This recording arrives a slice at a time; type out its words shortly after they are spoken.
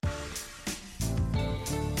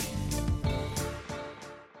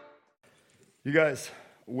You guys,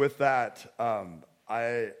 with that,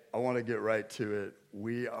 I want to get right to it.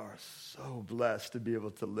 We are so blessed to be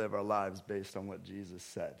able to live our lives based on what Jesus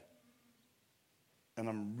said. And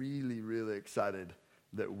I'm really, really excited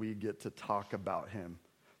that we get to talk about him.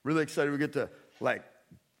 Really excited we get to,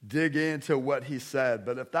 dig into what he said.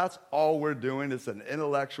 But if that's all we're doing, it's an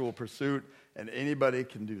intellectual pursuit, and anybody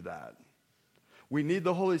can do that. We need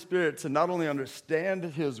the Holy Spirit to not only understand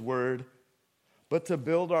his word, but to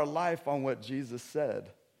build our life on what Jesus said.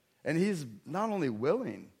 And he's not only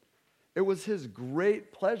willing, it was his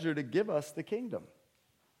great pleasure to give us the kingdom.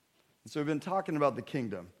 And so we've been talking about the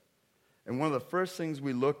kingdom. And one of the first things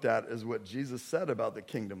we looked at is what Jesus said about the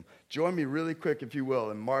kingdom. Join me really quick, if you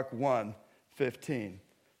will, in Mark 1:15.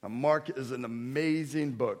 Now, Mark is an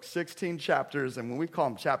amazing book, 16 chapters, and when we call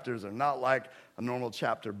them chapters, they're not like a normal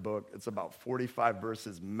chapter book. It's about 45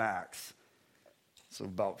 verses max. So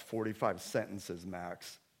about 45 sentences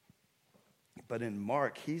max. But in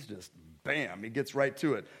Mark, he's just, bam, he gets right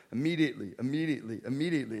to it. Immediately.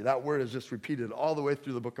 That word is just repeated all the way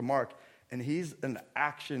through the book of Mark. And he's an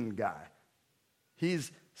action guy.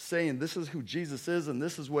 He's saying this is who Jesus is, and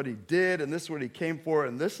this is what he did, and this is what he came for,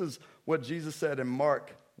 and this is what Jesus said in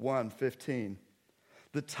Mark 1:15.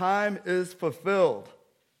 The time is fulfilled,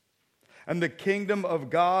 and the kingdom of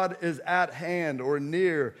God is at hand or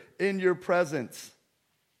near in your presence.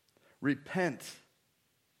 Repent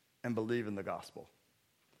and believe in the gospel.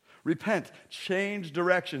 Repent, change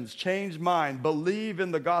directions, change mind, believe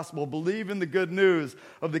in the gospel, believe in the good news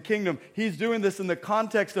of the kingdom. He's doing this in the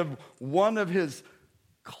context of one of his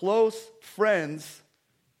close friends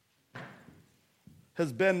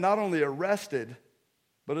has been not only arrested,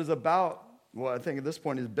 but is about, I think at this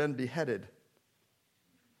point he's been beheaded.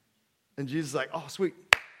 And Jesus is like, oh, sweet,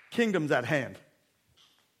 kingdom's at hand.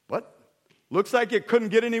 What? Looks like it couldn't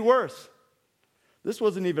get any worse. This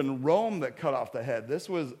wasn't even Rome that cut off the head. This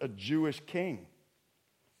was a Jewish king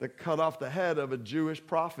that cut off the head of a Jewish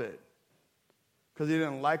prophet because he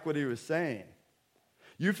didn't like what he was saying.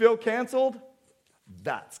 You feel canceled?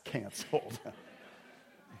 That's canceled.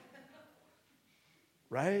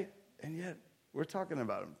 Right? And yet, we're talking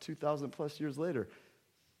about him 2,000 plus years later.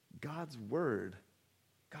 God's word,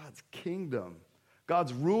 God's kingdom,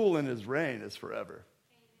 God's rule in his reign is forever.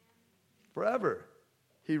 Forever.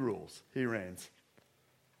 He rules. He reigns.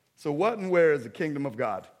 So what and where is the kingdom of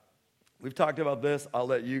God? We've talked about this. I'll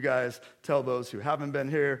let you guys tell those who haven't been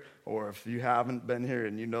here, or if you haven't been here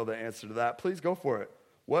and you know the answer to that, please go for it.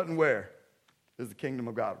 What and where is the kingdom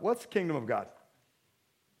of God? What's the kingdom of God?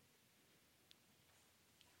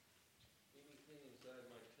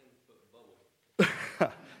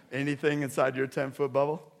 Anything inside your 10-foot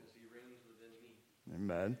bubble? Because he reigns within me.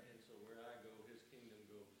 Amen. And so where I go, his kingdom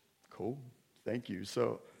goes. Cool. Thank you.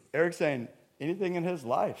 So Eric's saying anything in his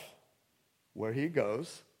life, where he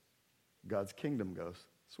goes, God's kingdom goes.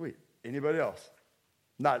 Sweet. Anybody else?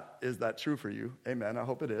 Not, is that true for you? Amen. I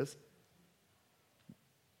hope it is.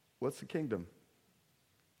 What's the kingdom?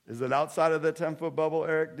 Is it outside of the 10-foot bubble,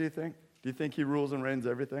 Eric, do you think? Do you think he rules and reigns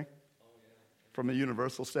everything? Oh, yeah. From a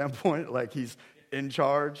universal standpoint, like he's in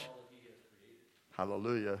charge? All that he has created.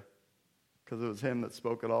 Hallelujah. Because it was him that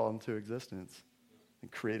spoke it all into existence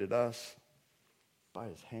and created us by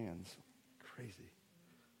his hands. Crazy.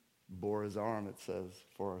 Bore his arm, it says,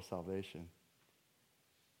 for our salvation.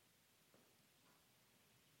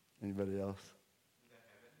 Anybody else?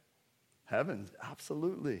 Heaven,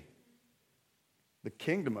 absolutely. The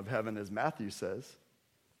kingdom of heaven, as Matthew says,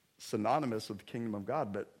 synonymous with the kingdom of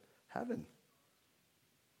God, but heaven,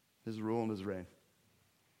 his rule and his reign.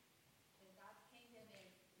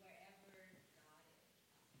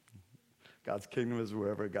 God's kingdom is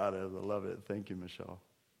wherever God is. I love it. Thank you, Michelle.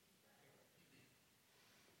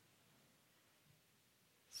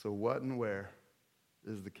 So what and where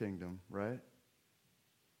is the kingdom, right?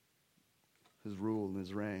 His rule and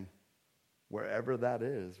his reign. Wherever that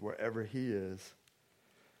is, wherever he is.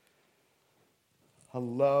 I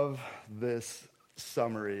love this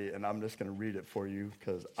summary, and I'm just going to read it for you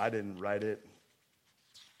because I didn't write it.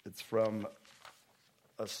 It's from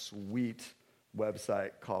a sweet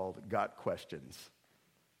website called Got Questions.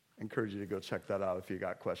 I encourage you to go check that out if you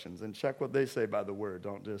got questions. And check what they say by the word.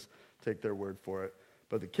 Don't just take their word for it.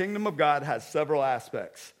 But the kingdom of God has several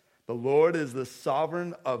aspects. The Lord is the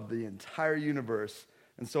sovereign of the entire universe.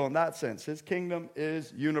 And so in that sense, his kingdom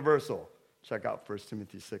is universal. Check out 1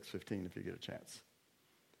 Timothy 6:15 if you get a chance.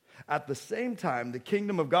 At the same time, the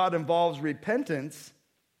kingdom of God involves repentance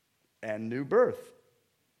and new birth.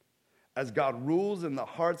 As God rules in the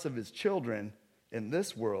hearts of his children in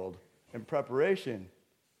this world in preparation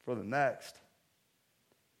for the next.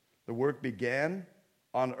 The work began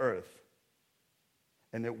on earth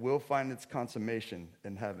and it will find its consummation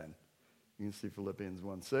in heaven. You can see Philippians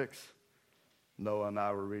 1:6. Noah and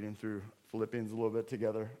I were reading through Philippians a little bit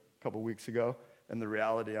together a couple weeks ago, and the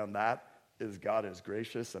reality on that is God is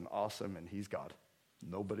gracious and awesome, and he's God.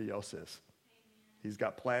 Nobody else is. He's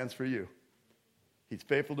got plans for you. He's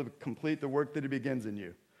faithful to complete the work that he begins in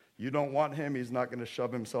you. You don't want him, he's not going to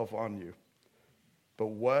shove himself on you. But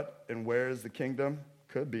what and where is the kingdom?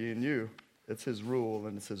 Could be in you. It's his rule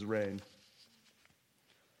and it's his reign.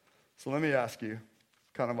 So let me ask you,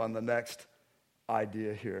 kind of on the next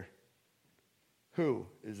idea here. Who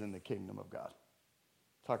is in the kingdom of God?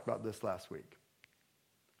 Talked about this last week.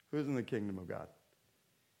 Who's in the kingdom of God?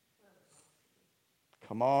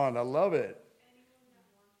 Come on, I love it.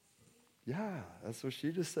 Yeah, that's what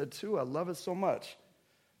she just said too. I love it so much.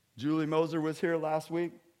 Julie Moser was here last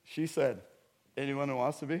week. She said, anyone who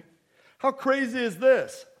wants to be? How crazy is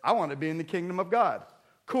this? I want to be in the kingdom of God.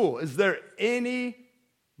 Cool. Is there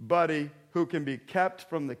anybody who can be kept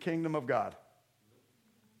from the kingdom of God?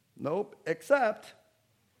 Nope, except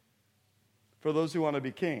for those who want to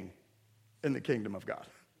be king in the kingdom of God.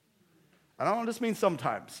 And I don't just mean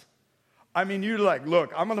sometimes. I mean, you're like,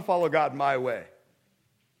 look, I'm going to follow God my way.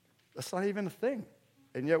 That's not even a thing.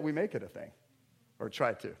 And yet we make it a thing, or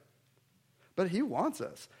try to. But he wants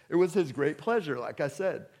us. It was his great pleasure, like I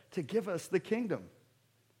said, to give us the kingdom.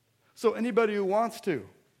 So anybody who wants to,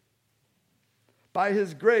 by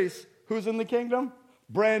his grace, who's in the kingdom?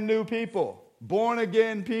 Brand new people, born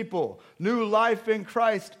again people, new life in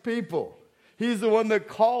Christ people. He's the one that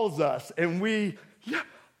calls us, and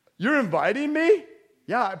you're inviting me?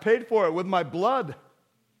 Yeah, I paid for it with my blood.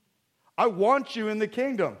 I want you in the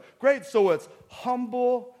kingdom. Great, so it's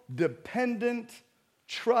humble, dependent,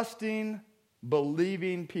 trusting,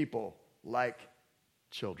 believing people like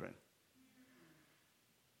children.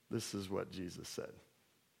 This is what Jesus said.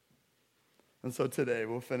 And so today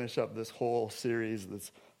we'll finish up this whole series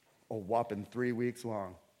that's a whopping 3 weeks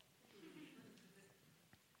long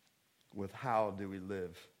with how do we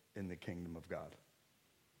live in the kingdom of God.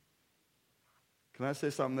 Can I say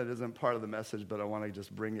something that isn't part of the message, but I want to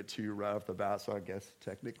just bring it to you right off the bat, so I guess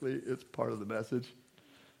technically it's part of the message?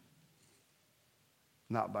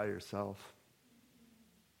 Not by yourself.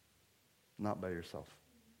 Not by yourself.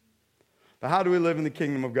 But how do we live in the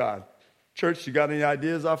kingdom of God? Church, you got any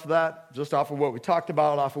ideas off of that? Just off of what we talked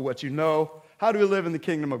about, off of what you know. How do we live in the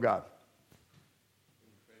kingdom of God?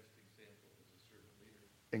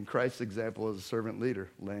 In Christ's example as a servant leader,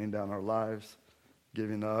 laying down our lives,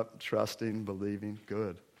 giving up, trusting, believing.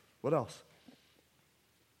 Good. What else?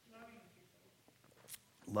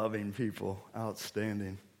 Loving people.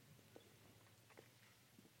 Outstanding.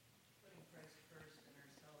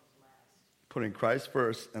 Putting Christ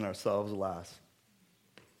first and ourselves last.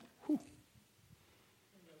 Whew.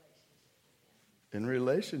 In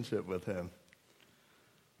relationship with him.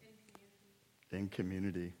 In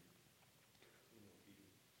community.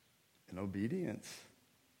 In obedience.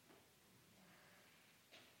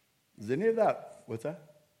 Is any of that? What's that?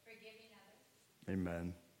 Forgiving others.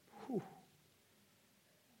 Amen. Whew.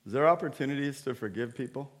 Is there opportunities to forgive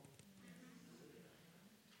people?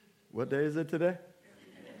 What day is it today?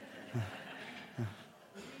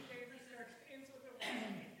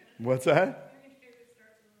 What's that?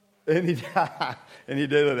 Any day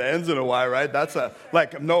that ends in a Y, right? That's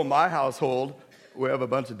my household, we have a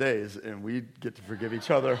bunch of days, and we get to forgive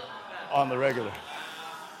each other on the regular.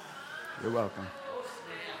 You're welcome.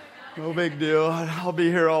 No big deal. I'll be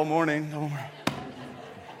here all morning. Don't worry.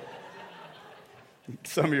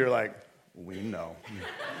 Some of you are like, we know.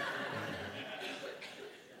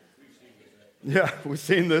 Yeah, we've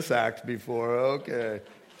seen this act before. Okay.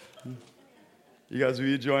 You guys, will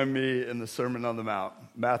you join me in the Sermon on the Mount,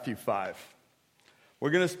 Matthew 5. We're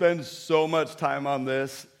going to spend so much time on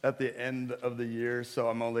this at the end of the year, so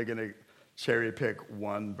I'm only going to cherry pick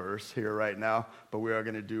one verse here right now, but we are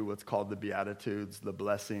going to do what's called the Beatitudes, the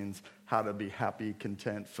blessings, how to be happy,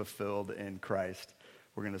 content, fulfilled in Christ.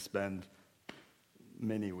 We're going to spend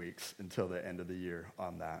many weeks until the end of the year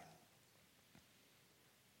on that.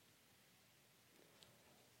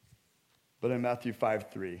 But in Matthew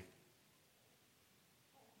 5:3,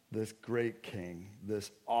 this great king,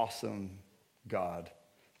 this awesome God,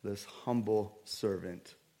 this humble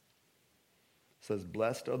servant says,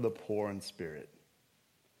 blessed are the poor in spirit,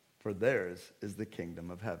 for theirs is the kingdom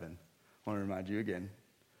of heaven. I want to remind you again,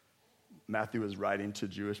 Matthew is writing to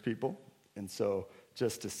Jewish people, and so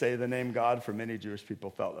just to say the name God for many Jewish people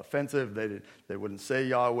felt offensive. They wouldn't say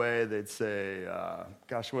Yahweh. They'd say,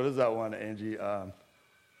 what is that one, Angie?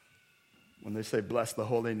 When they say bless the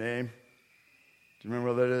holy name. Do you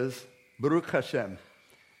remember what that is? Baruch Hashem.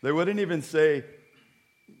 They wouldn't even say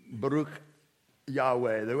Baruch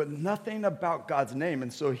Yahweh. There was nothing about God's name.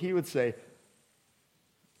 And so he would say,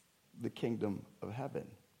 the kingdom of heaven,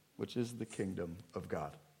 which is the kingdom of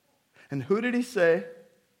God. And who did he say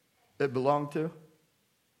it belonged to?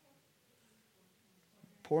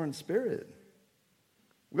 Poor in spirit.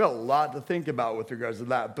 We got a lot to think about with regards to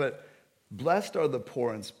that, but blessed are the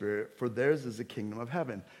poor in spirit, for theirs is the kingdom of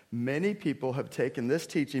heaven. Many people have taken this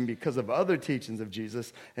teaching because of other teachings of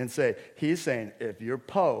Jesus and say, he's saying, if you're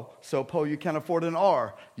so po you can't afford an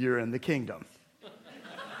R, you're in the kingdom.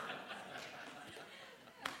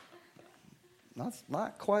 That's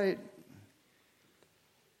not quite.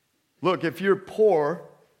 Look, if you're poor,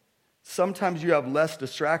 sometimes you have less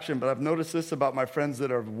distraction, but I've noticed this about my friends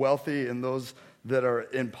that are wealthy and those that are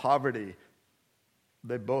in poverty.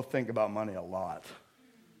 They both think about money a lot.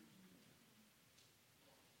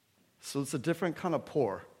 So it's a different kind of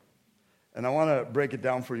poor. And I want to break it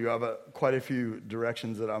down for you. I have quite a few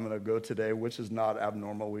directions that I'm going to go today, which is not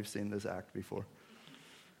abnormal. We've seen this act before.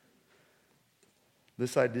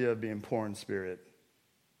 This idea of being poor in spirit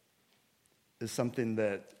is something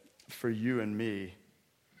that for you and me,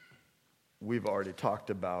 we've already talked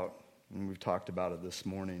about, and we've talked about it this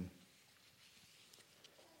morning.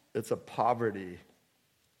 It's a poverty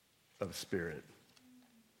of spirit.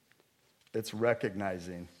 It's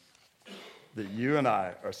recognizing that you and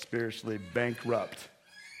I are spiritually bankrupt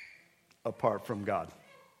apart from God.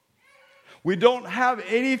 We don't have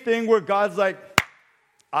anything where God's like,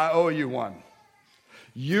 I owe you one.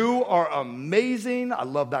 You are amazing. I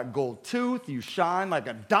love that gold tooth. You shine like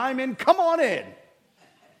a diamond. Come on in.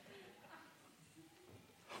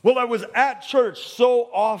 Well, I was at church so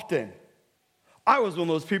often. I was one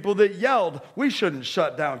of those people that yelled, we shouldn't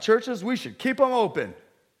shut down churches. We should keep them open.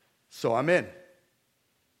 So I'm in.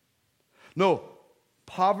 No,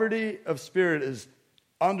 poverty of spirit is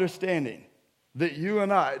understanding that you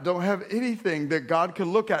and I don't have anything that God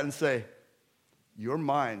can look at and say, you're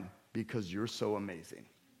mine because you're so amazing.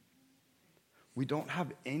 We don't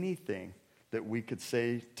have anything that we could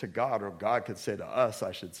say to God, or God could say to us,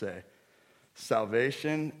 I should say.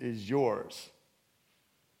 Salvation is yours.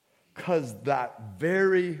 Because that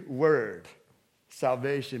very word,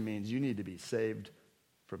 salvation, means you need to be saved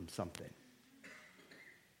from something.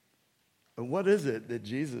 And what is it that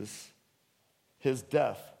Jesus, his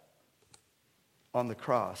death on the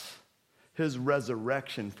cross, his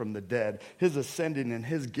resurrection from the dead, his ascending and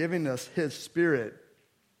his giving us his spirit,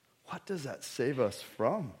 what does that save us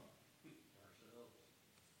from?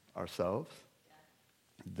 Ourselves?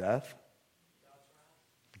 Death?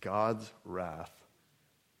 God's wrath.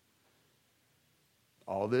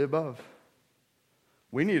 All the above.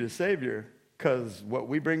 We need a Savior because what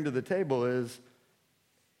we bring to the table is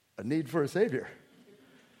a need for a Savior.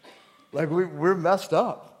 Like we're messed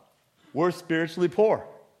up. We're spiritually poor.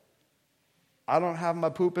 I don't have my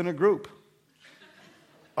poop in a group.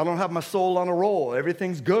 I don't have my soul on a roll.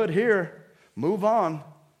 Everything's good here. Move on.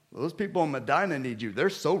 Those people in Medina need you. They're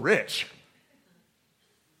so rich.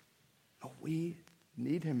 No, we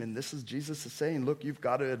need him. And this is Jesus is saying, look, you've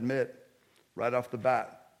got to admit right off the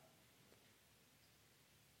bat.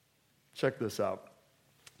 Check this out.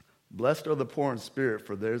 Blessed are the poor in spirit,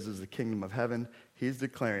 for theirs is the kingdom of heaven. He's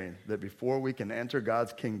declaring that before we can enter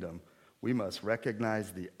God's kingdom, we must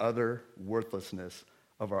recognize the utter worthlessness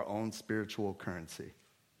of our own spiritual currency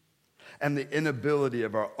and the inability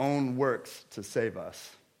of our own works to save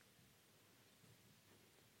us.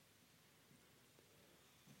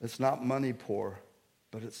 It's not money poor,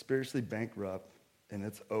 but it's spiritually bankrupt, and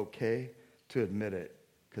it's okay to admit it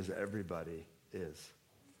because everybody is.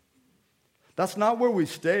 That's not where we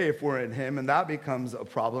stay if we're in him, and that becomes a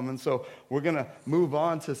problem. And so we're going to move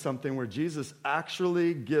on to something where Jesus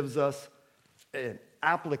actually gives us an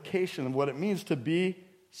application of what it means to be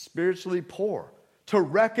spiritually poor, to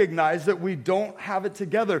recognize that we don't have it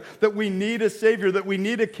together, that we need a Savior, that we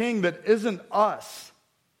need a King that isn't us.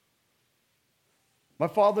 My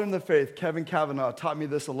father in the faith, Kevin Kavanaugh, taught me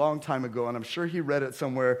this a long time ago, and I'm sure he read it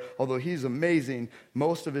somewhere. Although he's amazing,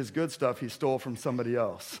 most of his good stuff he stole from somebody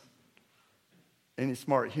else. Any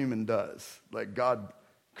smart human does. Like God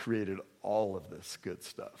created all of this good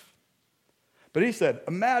stuff. But he said,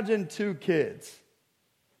 imagine two kids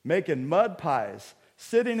making mud pies,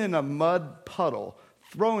 sitting in a mud puddle,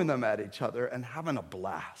 throwing them at each other, and having a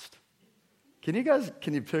blast. Can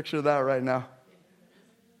you picture that right now?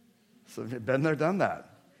 So have you been there, done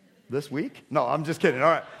that? This week? No, I'm just kidding. All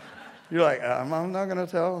right. You're like, I'm not going to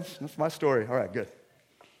tell. That's my story. All right, good.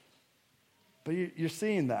 But you're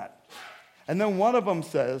seeing that. And then one of them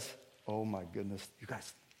says, oh my goodness, you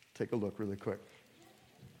guys, take a look really quick.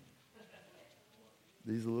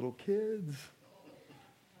 These little kids.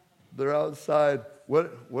 They're outside.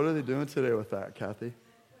 What are they doing today with that, Kathy?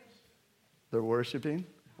 They're worshiping?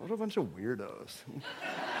 What a bunch of weirdos.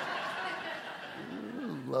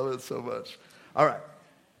 Love it so much. All right.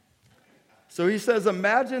 So he says,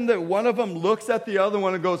 imagine that one of them looks at the other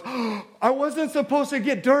one and goes, oh, I wasn't supposed to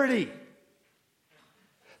get dirty.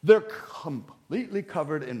 They're completely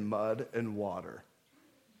covered in mud and water.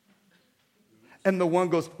 And the one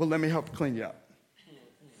goes, well, let me help clean you up.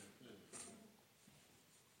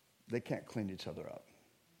 They can't clean each other up.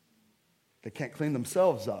 They can't clean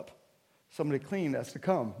themselves up. Somebody clean has to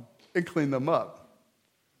come and clean them up.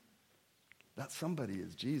 That somebody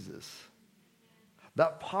is Jesus.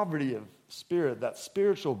 That poverty of spirit, that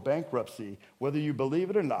spiritual bankruptcy, whether you believe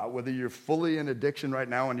it or not, whether you're fully in addiction right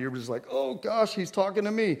now and you're just like, oh gosh, he's talking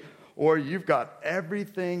to me, or you've got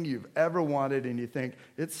everything you've ever wanted and you think,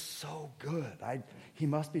 it's so good. He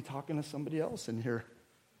must be talking to somebody else in here.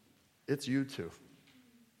 It's you too.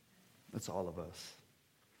 It's all of us.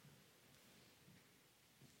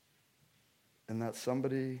 And that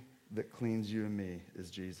somebody that cleans you and me is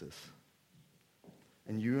Jesus.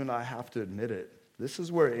 And you and I have to admit it. This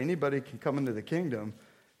is where anybody can come into the kingdom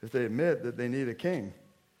if they admit that they need a king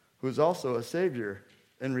who's also a savior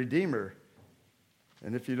and redeemer.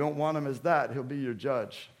 And if you don't want him as that, he'll be your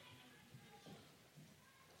judge.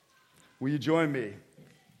 Will you join me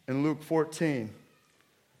in Luke 14?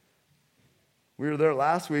 We were there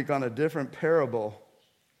last week on a different parable.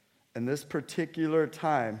 And this particular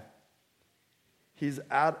time, he's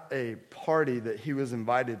at a party that he was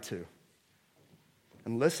invited to.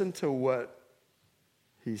 And listen to what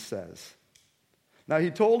he says. Now, he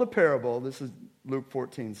told a parable. This is Luke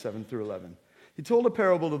 14, 7 through 11. He told a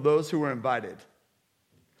parable to those who were invited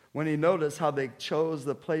when he noticed how they chose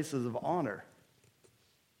the places of honor.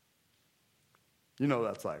 You know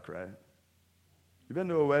what that's like, right? You been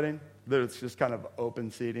to a wedding that it's just kind of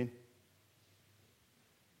open seating?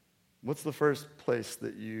 What's the first place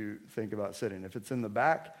that you think about sitting? If it's in the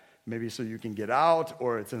back, maybe so you can get out,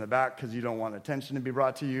 or it's in the back because you don't want attention to be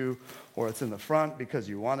brought to you, or it's in the front because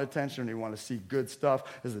you want attention and you want to see good stuff.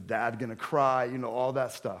 Is the dad going to cry? You know, all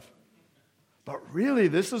that stuff. But really,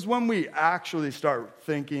 this is when we actually start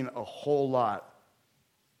thinking a whole lot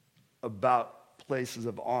about places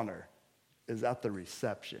of honor, is at the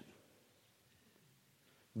reception.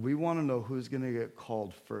 We want to know who's going to get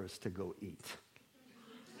called first to go eat.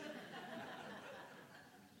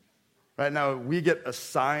 Right now, we get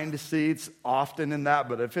assigned seats often in that,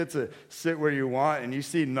 but if it's a sit where you want and you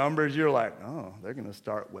see numbers, you're like, oh, they're going to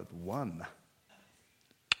start with 1.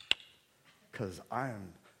 Because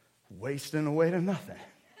I'm wasting away to nothing.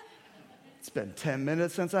 It's been 10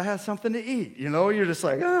 minutes since I had something to eat. You know, you're just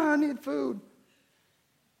like, I need food.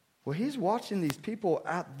 Well, he's watching these people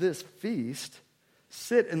at this feast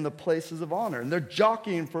sit in the places of honor, and they're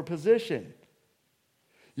jockeying for position.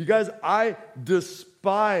 You guys, I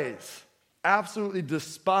absolutely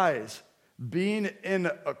despise being in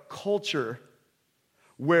a culture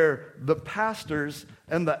where the pastors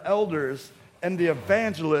and the elders and the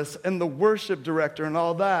evangelists and the worship director and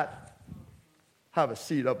all that have a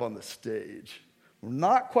seat up on the stage. We're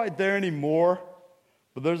not quite there anymore,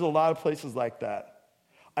 but there's a lot of places like that.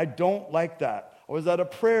 I don't like that. I was at a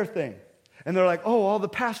prayer thing, and they're like, oh, all the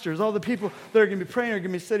pastors, all the people that are going to be praying are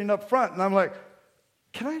going to be sitting up front. And I'm like,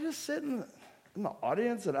 can I just sit in the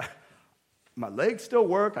audience? And my legs still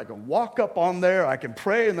work. I can walk up on there. I can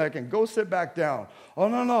pray, and I can go sit back down. Oh,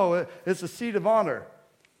 no, it's a seat of honor.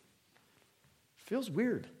 Feels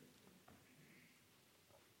weird.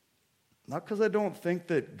 Not because I don't think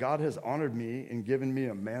that God has honored me and given me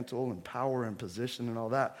a mantle and power and position and all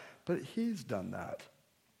that, but he's done that.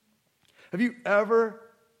 Have you ever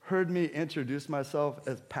heard me introduce myself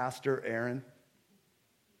as Pastor Aaron?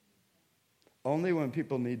 Only when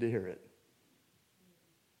people need to hear it.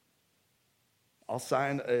 I'll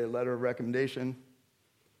sign a letter of recommendation,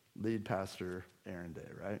 lead pastor Aaron Day,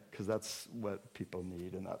 right? Because that's what people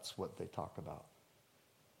need and that's what they talk about.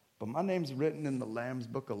 But my name's written in the Lamb's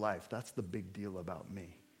Book of Life. That's the big deal about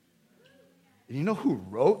me. And you know who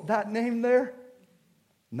wrote that name there?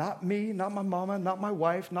 Not me, not my mama, not my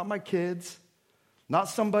wife, not my kids, not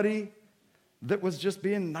somebody that was just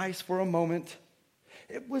being nice for a moment.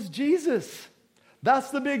 It was Jesus.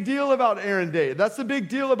 That's the big deal about Aaron Day. That's the big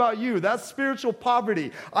deal about you. That's spiritual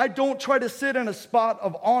poverty. I don't try to sit in a spot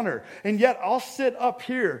of honor, and yet I'll sit up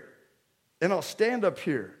here and I'll stand up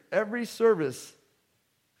here every service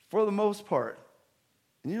for the most part.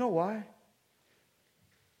 And you know why?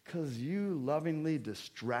 Because you lovingly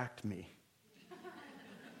distract me.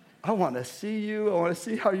 I want to see you. I want to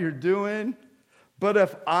see how you're doing. But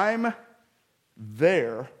if I'm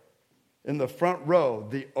there, in the front row,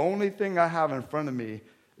 the only thing I have in front of me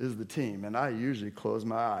is the team, and I usually close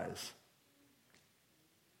my eyes.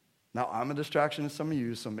 Now, I'm a distraction to some of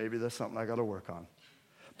you, so maybe that's something I got to work on.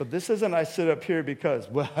 But this isn't I sit up here because,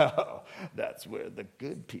 well, that's where the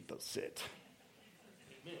good people sit.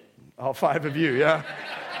 Amen. All 5 of you, yeah?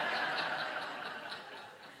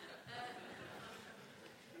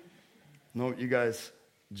 No, you guys,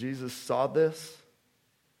 Jesus saw this,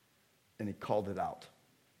 and he called it out.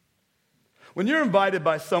 When you're invited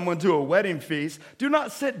by someone to a wedding feast, do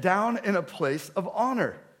not sit down in a place of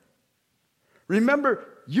honor. Remember,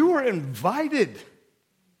 you were invited.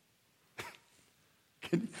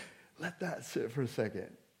 Can you let that sit for a second?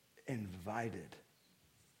 Invited.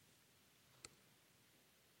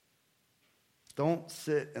 Don't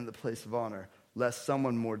sit in the place of honor, lest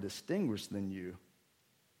someone more distinguished than you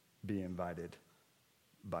be invited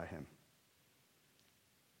by him.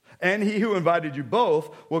 And he who invited you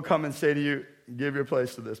both will come and say to you, give your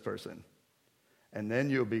place to this person. And then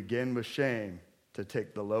you'll begin with shame to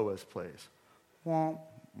take the lowest place. Womp,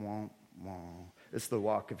 womp, womp. It's the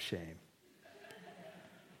walk of shame.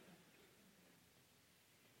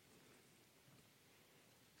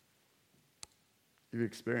 You've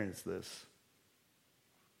experienced this.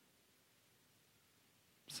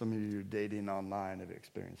 Some of you dating online have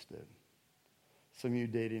experienced it. Some of you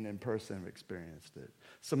dating in person have experienced it.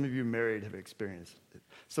 Some of you married have experienced it.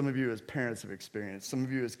 Some of you as parents have experienced it. Some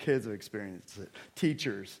of you as kids have experienced it.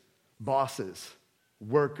 Teachers, bosses,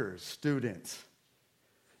 workers, students.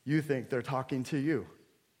 You think they're talking to you.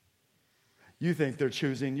 You think they're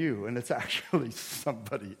choosing you, and it's actually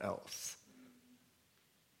somebody else.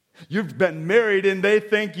 You've been married, and they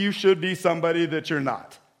think you should be somebody that you're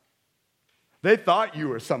not. They thought you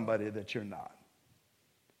were somebody that you're not.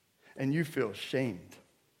 And you feel shamed.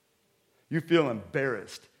 You feel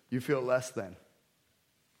embarrassed. You feel less than.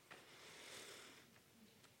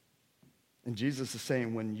 And Jesus is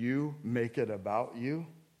saying, when you make it about you,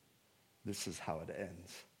 this is how it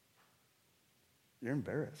ends. You're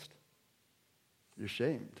embarrassed. You're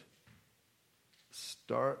shamed.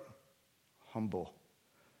 Start humble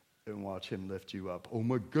and watch him lift you up. Oh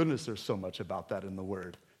my goodness, there's so much about that in the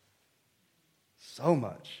Word. So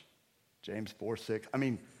much. James 4:6. I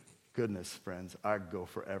mean, goodness, friends, I go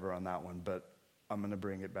forever on that one, but I'm going to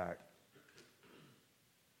bring it back.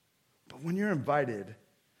 But when you're invited,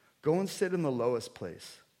 go and sit in the lowest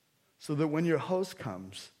place so that when your host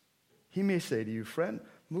comes, he may say to you, friend,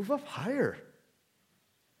 move up higher.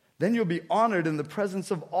 Then you'll be honored in the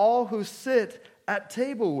presence of all who sit at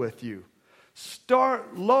table with you.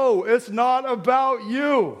 Start low. It's not about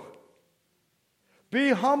you. Be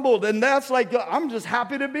humbled. And that's like, I'm just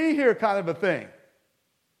happy to be here kind of a thing.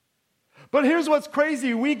 But here's what's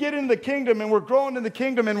crazy. We get into the kingdom and we're growing in the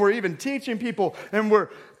kingdom and we're even teaching people and we're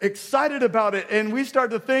excited about it. And we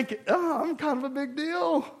start to think, oh, I'm kind of a big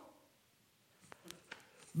deal.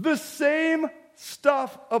 The same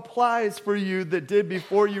stuff applies for you that did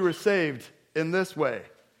before you were saved in this way.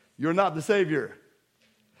 You're not the Savior.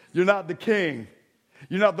 You're not the King.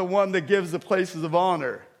 You're not the one that gives the places of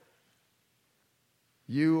honor.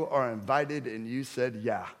 You are invited and you said,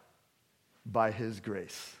 yeah, by his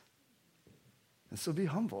grace. And so be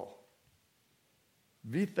humble.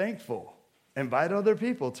 Be thankful. Invite other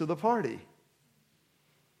people to the party.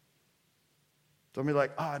 Don't be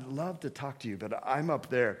like, oh, I'd love to talk to you, but I'm up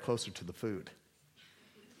there closer to the food.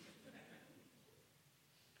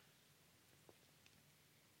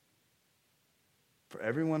 For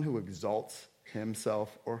everyone who exalts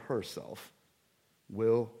himself or herself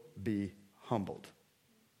will be humbled.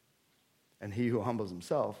 And he who humbles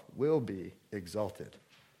himself will be exalted.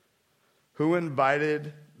 Who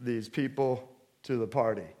invited these people to the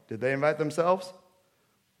party? Did they invite themselves?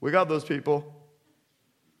 We got those people.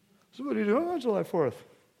 So what are you doing on July 4th?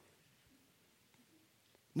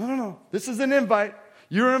 No. This is an invite.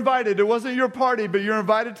 You're invited. It wasn't your party, but you're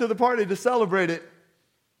invited to the party to celebrate it,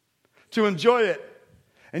 to enjoy it.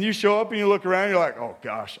 And you show up and you look around and you're like, oh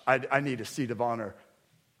gosh, I need a seat of honor.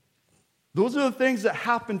 Those are the things that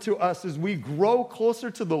happen to us as we grow closer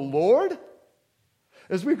to the Lord.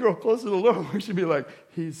 As we grow closer to the Lord, we should be like,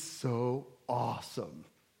 he's so awesome.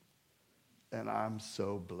 And I'm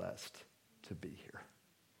so blessed to be here.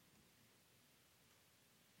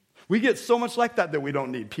 We get so much like that we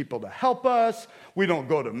don't need people to help us. We don't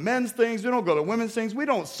go to men's things. We don't go to women's things. We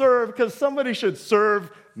don't serve because somebody should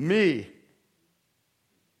serve me.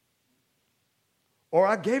 Or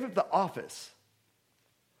I gave up the office.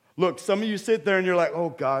 Look, some of you sit there and you're like, oh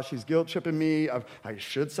gosh, he's guilt tripping me. I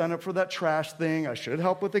should sign up for that trash thing. I should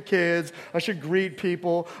help with the kids. I should greet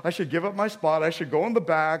people. I should give up my spot. I should go in the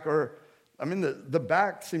back. Or I mean, the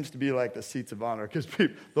back seems to be like the seats of honor because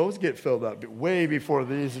those get filled up way before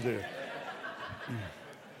these do.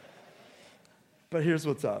 But here's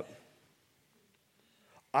what's up.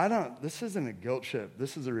 This isn't a guilt trip.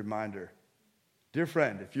 This is a reminder. Dear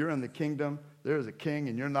friend, if you're in the kingdom, there is a king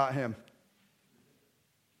and you're not him.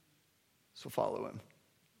 So follow him.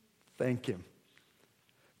 Thank him.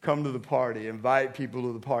 Come to the party. Invite people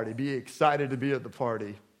to the party. Be excited to be at the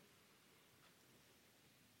party.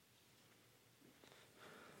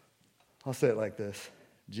 I'll say it like this.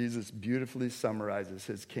 Jesus beautifully summarizes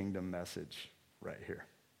his kingdom message right here.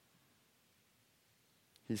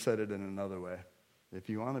 He said it in another way. If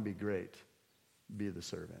you want to be great, be the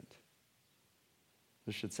servant.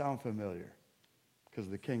 This should sound familiar because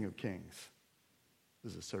the King of Kings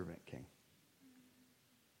is a servant king.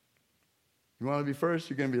 You want to be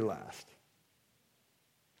first, you're going to be last.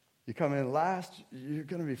 You come in last, you're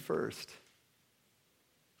going to be first.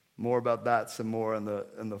 More about that, some more in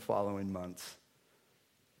the following months.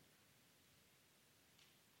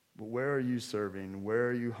 But where are you serving? Where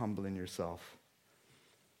are you humbling yourself?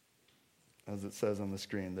 As it says on the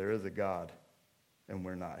screen, there is a God, and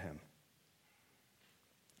we're not him.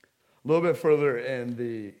 A little bit further in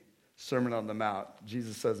the Sermon on the Mount,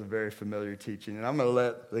 Jesus says a very familiar teaching, and I'm going to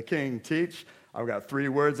let the king teach. I've got 3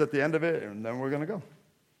 words at the end of it, and then we're going to go.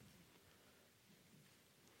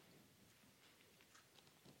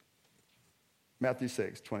 Matthew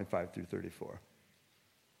 6, 25 through 34.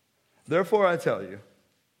 Therefore, I tell you,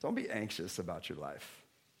 don't be anxious about your life,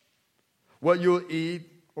 what you'll eat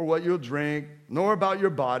or what you'll drink, nor about your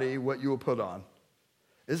body, what you will put on.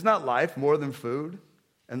 Is not life more than food,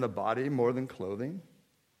 and the body more than clothing?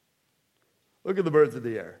 Look at the birds of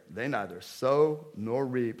the air. They neither sow nor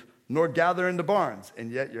reap nor gather into barns,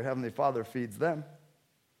 and yet your heavenly Father feeds them.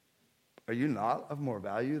 Are you not of more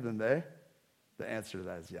value than they? The answer to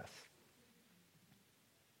that is yes.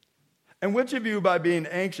 And which of you, by being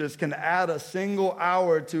anxious, can add a single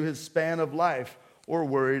hour to his span of life? Or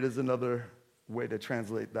worried is another way to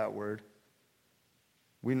translate that word.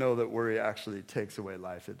 We know that worry actually takes away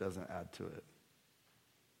life. It doesn't add to it.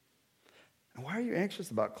 And why are you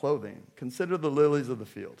anxious about clothing? Consider the lilies of the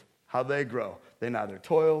field, how they grow. They neither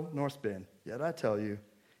toil nor spin. Yet I tell you,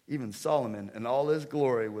 even Solomon in all his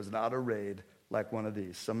glory was not arrayed like one of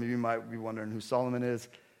these. Some of you might be wondering who Solomon is.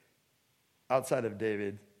 Outside of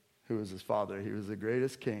David, who was his father, he was the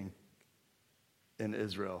greatest king in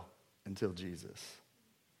Israel until Jesus.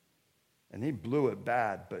 And he blew it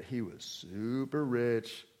bad, but he was super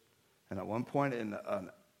rich. And at one point in a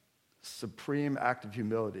supreme act of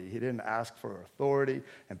humility, he didn't ask for authority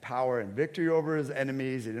and power and victory over his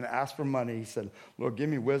enemies. He didn't ask for money. He said, Lord, give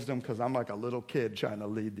me wisdom because I'm like a little kid trying to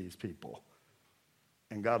lead these people.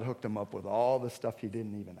 And God hooked him up with all the stuff he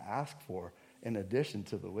didn't even ask for in addition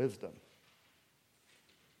to the wisdom.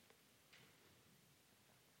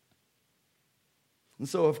 And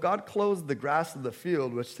so if God clothes the grass of the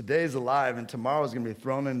field, which today is alive and tomorrow is going to be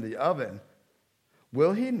thrown in the oven,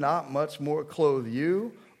 will he not much more clothe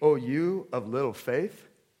you, O you of little faith?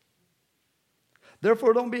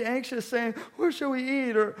 Therefore don't be anxious, saying, where shall we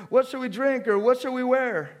eat, or what shall we drink, or what shall we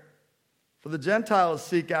wear? For the Gentiles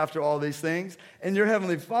seek after all these things, and your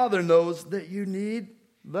heavenly Father knows that you need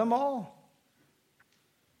them all.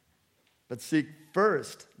 But seek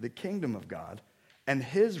first the kingdom of God, and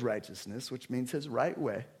his righteousness, which means his right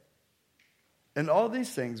way. And all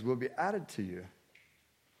these things will be added to you.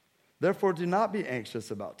 Therefore, do not be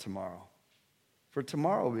anxious about tomorrow, for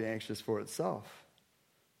tomorrow will be anxious for itself.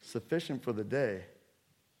 Sufficient for the day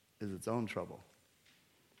is its own trouble.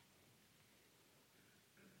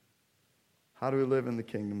 How do we live in the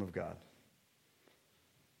kingdom of God?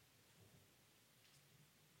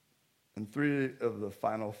 In 3 of the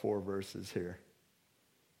final 4 verses here,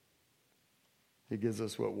 he gives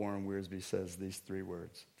us what Warren Wiersbe says, these 3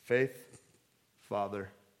 words. Faith, Father,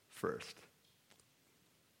 first.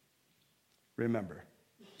 Remember,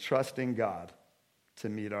 trusting God to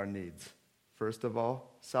meet our needs. First of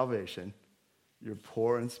all, salvation. You're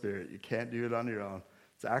poor in spirit. You can't do it on your own.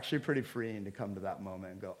 It's actually pretty freeing to come to that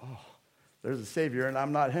moment and go, oh, there's a Savior and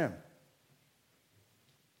I'm not him.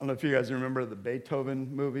 I don't know if you guys remember the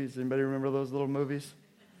Beethoven movies. Anybody remember those little movies?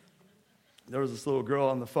 There was this little girl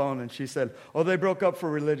on the phone, and she said, oh, they broke up for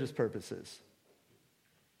religious purposes.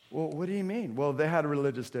 Well, what do you mean? Well, they had a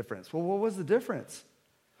religious difference. Well, what was the difference?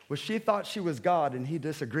 Well, she thought she was God, and he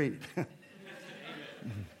disagreed.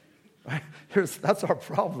 That's our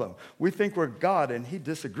problem. We think we're God, and he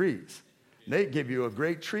disagrees. Nate gave you a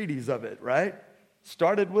great treatise of it, right?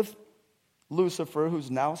 Started with Lucifer,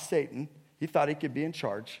 who's now Satan. He thought he could be in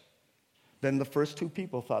charge. Then the first 2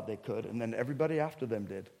 people thought they could, and then everybody after them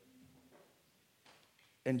did.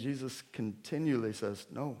 And Jesus continually says,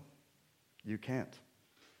 no, you can't.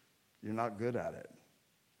 You're not good at it.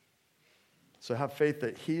 So have faith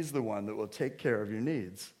that he's the one that will take care of your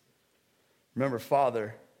needs. Remember,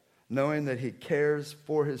 Father, knowing that he cares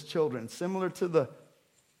for his children, similar to the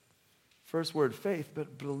first word, faith,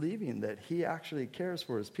 but believing that he actually cares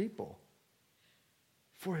for his people,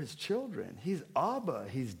 for his children. He's Abba,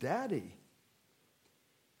 he's Daddy.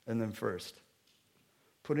 And then first,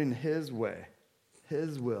 putting his way,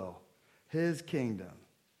 his will, his kingdom,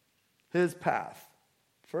 his path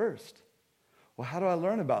first. Well, how do I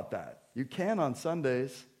learn about that? You can on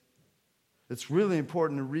Sundays. It's really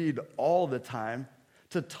important to read all the time,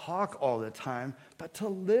 to talk all the time, but to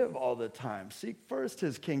live all the time. Seek first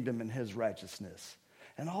his kingdom and his righteousness.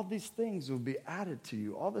 And all these things will be added to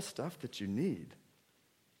you, all the stuff that you need.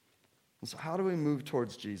 And so how do we move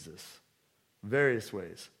towards Jesus? Various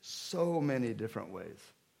ways, so many different ways.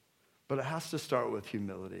 But it has to start with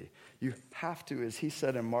humility. You have to, as he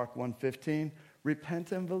said in Mark 1:15,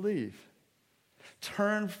 repent and believe.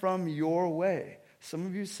 Turn from your way. Some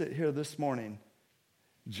of you sit here this morning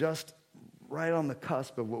just right on the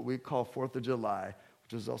cusp of what we call 4th of July,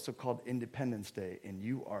 which is also called Independence Day, and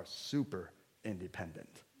you are super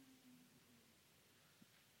independent.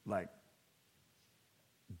 Like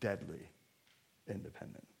deadly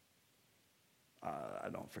independent. I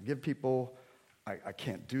don't forgive people. I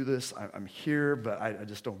can't do this. I'm here, but I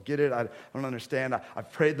just don't get it. I don't understand.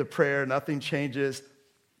 I've prayed the prayer. Nothing changes.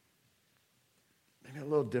 Maybe a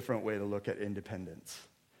little different way to look at independence.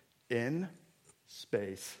 In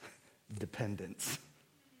space dependence.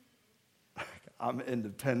 I'm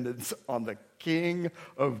independent on the King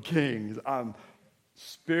of Kings. I'm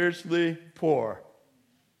spiritually poor.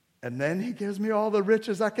 And then he gives me all the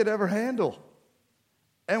riches I could ever handle.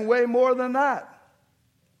 And way more than that.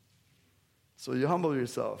 So you humble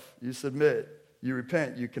yourself. You submit. You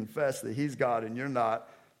repent. You confess that he's God and you're not.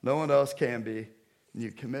 No one else can be. And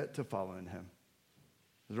you commit to following him.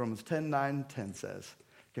 As Romans 10:9-10 says,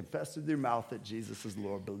 confess with your mouth that Jesus is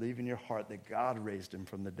Lord. Believe in your heart that God raised him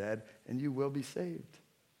from the dead, and you will be saved.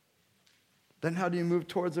 Then how do you move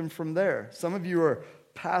towards him from there? Some of you are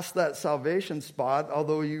past that salvation spot,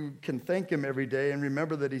 although you can thank him every day and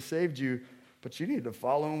remember that he saved you, but you need to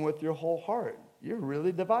follow him with your whole heart. You're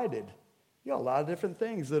really divided. You got a lot of different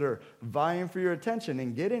things that are vying for your attention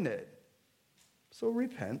and getting it. So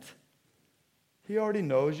repent. He already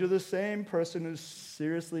knows you're the same person who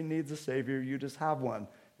seriously needs a Savior. You just have one,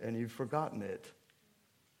 and you've forgotten it.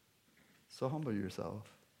 So humble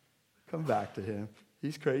yourself. Come back to him.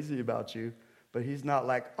 He's crazy about you, but he's not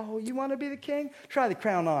like, oh, you want to be the king? Try the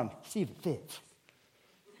crown on. See if it fits.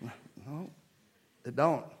 No, it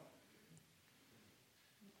don't.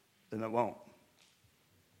 And it won't.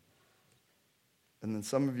 And then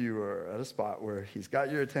some of you are at a spot where he's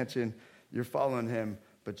got your attention, you're following him,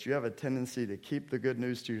 but you have a tendency to keep the good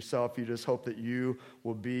news to yourself. You just hope that you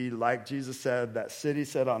will be, like Jesus said, that city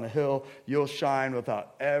set on a hill, you'll shine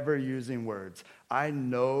without ever using words. I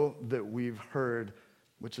know that we've heard,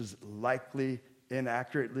 which is likely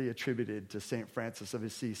inaccurately attributed to St. Francis of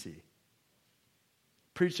Assisi.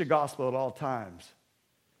 Preach the gospel at all times,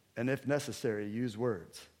 and if necessary, use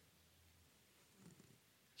words.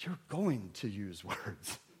 You're going to use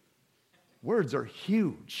words. Words are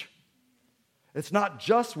huge. It's not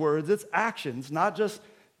just words, it's actions, not just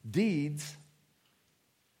deeds,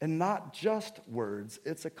 and not just words.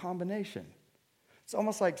 It's a combination. It's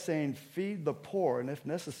almost like saying, feed the poor, and if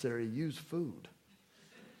necessary, use food.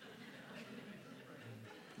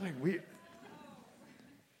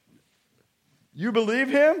 You believe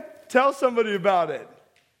him? Tell somebody about it.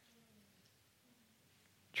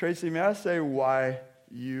 Tracy, may I say why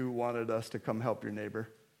you wanted us to come help your neighbor?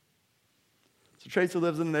 So Tracy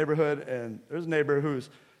lives in the neighborhood, and there's a neighbor whose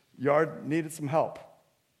yard needed some help.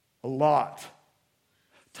 A lot.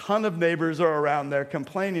 Ton of neighbors are around there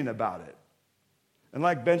complaining about it. And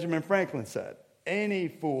like Benjamin Franklin said, any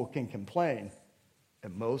fool can complain,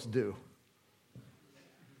 and most do.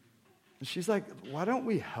 And she's like, why don't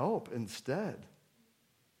we help instead?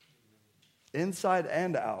 Inside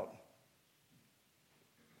and out.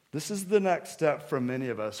 This is the next step for many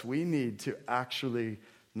of us. We need to actually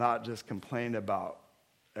not just complain about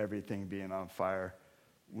everything being on fire.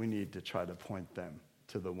 We need to try to point them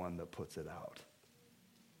to the one that puts it out.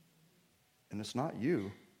 And it's not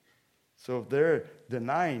you. So if they're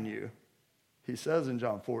denying you, he says in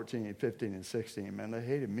John 14, 15, and 16, man, they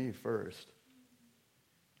hated me first.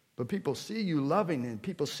 But people see you loving, and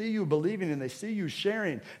people see you believing, and they see you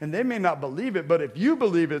sharing. And they may not believe it, but if you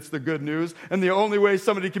believe it's the good news, and the only way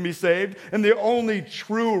somebody can be saved, and the only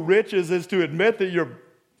true riches is to admit that you're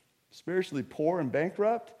spiritually poor and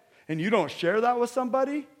bankrupt, and you don't share that with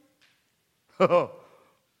somebody? Oh,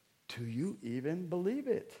 do you even believe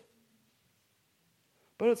it?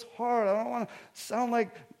 But it's hard. I don't want to sound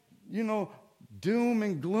like, doom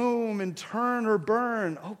and gloom and turn or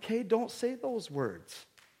burn. Okay, don't say those words.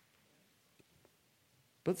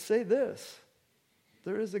 But say this: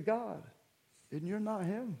 there is a God, and you're not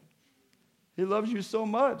him. He loves you so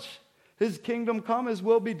much. His kingdom come, his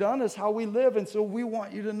will be done is how we live. And so we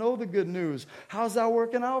want you to know the good news. How's that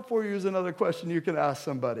working out for you is another question you can ask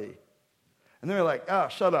somebody. And they're like,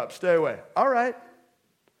 shut up, stay away. All right,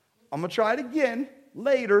 I'm going to try it again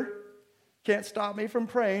later. Can't stop me from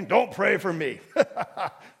praying. Don't pray for me.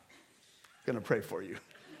 Going to pray for you.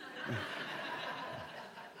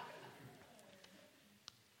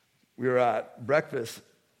 We were at breakfast,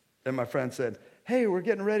 and my friend said, hey, we're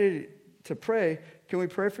getting ready to pray. Can we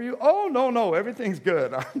pray for you? Oh, no, everything's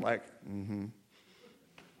good. I'm like,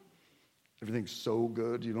 Everything's so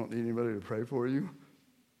good, you don't need anybody to pray for you?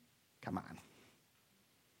 Come on.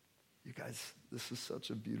 You guys, this is such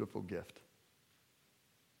a beautiful gift.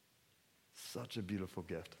 Such a beautiful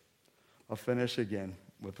gift. I'll finish again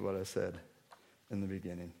with what I said in the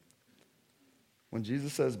beginning. When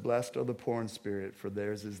Jesus says, blessed are the poor in spirit, for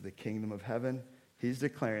theirs is the kingdom of heaven, he's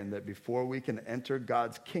declaring that before we can enter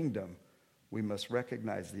God's kingdom, we must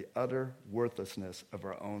recognize the utter worthlessness of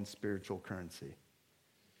our own spiritual currency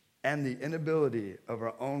and the inability of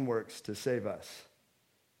our own works to save us.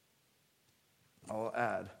 I'll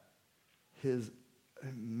add his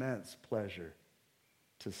immense pleasure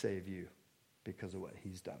to save you because of what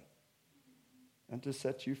he's done and to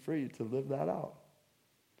set you free to live that out.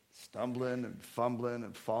 Stumbling and fumbling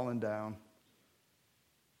and falling down.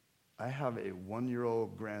 I have a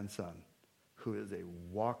 1-year-old grandson who is a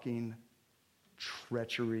walking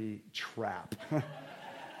treachery trap.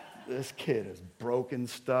 This kid has broken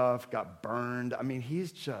stuff, got burned. I mean,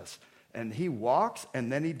 he's just, and he walks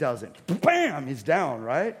and then he doesn't. Bam, he's down,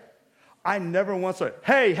 right? I never once said,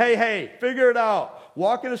 hey, figure it out.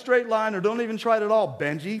 Walk in a straight line or don't even try it at all,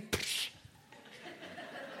 Benji.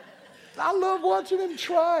 I love watching him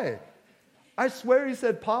try. I swear he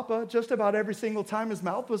said Papa just about every single time his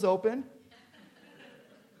mouth was open.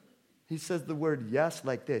 He says the word yes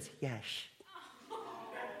like this, yes.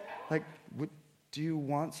 Like, do you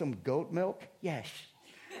want some goat milk? Yes.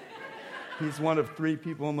 He's one of 3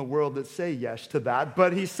 people in the world that say yes to that,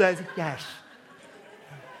 but he says yes.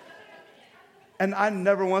 And I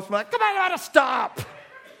never once been like, come on, you gotta stop.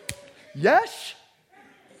 Yes?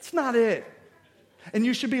 It's not it. And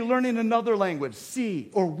you should be learning another language,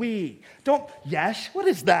 si or we. Don't, yes? What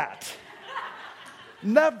is that?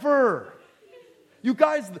 Never. You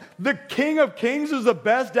guys, the King of Kings is the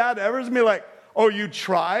best dad ever. Is going to be like, oh, you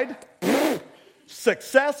tried?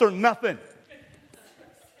 Success or nothing.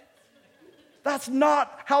 That's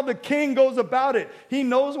not how the king goes about it. He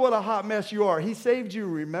knows what a hot mess you are. He saved you,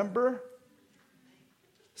 remember?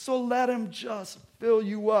 So let him just fill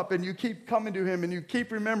you up, and you keep coming to him, and you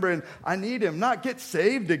keep remembering, I need him. Not get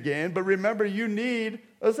saved again, but remember you need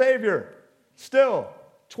a Savior. Still,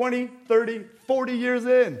 20, 30, 40 years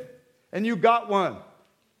in, and you got one.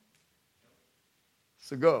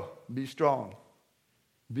 So go, be strong,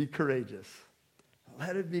 be courageous.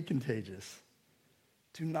 Let it be contagious.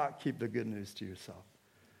 Do not keep the good news to yourself.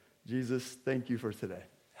 Jesus, thank you for today.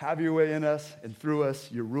 Have your way in us and through us,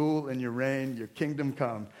 your rule and your reign, your kingdom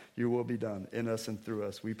come, your will be done in us and through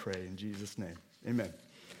us, we pray in Jesus' name. Amen.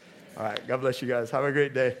 All right, God bless you guys. Have a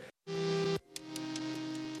great day.